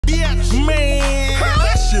Man,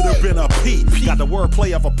 that should have been a peep. Got the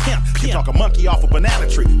wordplay of a pimp. You talk a monkey off a banana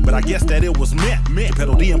tree, but I guess that it was meant. To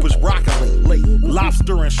pedal D and push broccoli,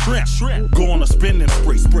 lobster and shrimp. Go on a spending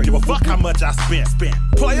spree. Give a fuck how much I spent.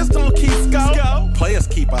 Players don't keep score. Players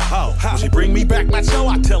keep a hoe. When she bring me back my show,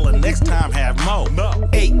 I tell her next time have more.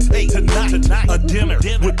 8 tonight. A dinner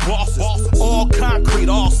with bosses. All concrete,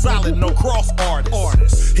 all solid, no cross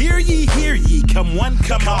artists. Hear ye, come on.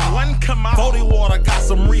 40 water got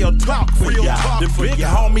some real talk for y'all. The big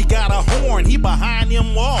homie got a horn, he behind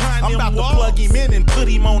them walls. I'm about to plug him in and put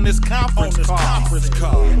him on this conference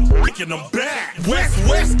call. Breaking them back.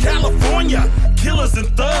 West California, killers and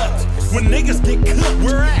thugs. When niggas get cooked,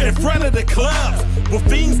 we're in front of the clubs. Where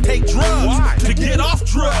fiends take drugs to get off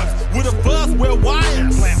drugs. With a buzz, wear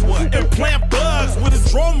wires. And plant bugs where the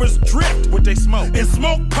drummers drift. What they smoke? And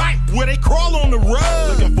smoke pipe where they crawl on the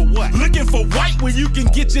rug. Looking for what? Looking for white where you can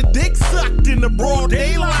get your dick sucked in the broad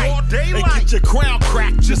daylight. And get your crown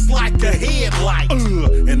cracked just like a headlight.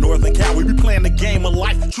 In Northern Cal, we be playing the game of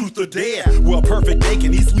life, truth or dare. Well, a perfect day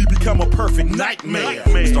can easily become a perfect nightmare.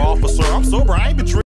 Mr. Officer, I'm sober, I ain't been drinking.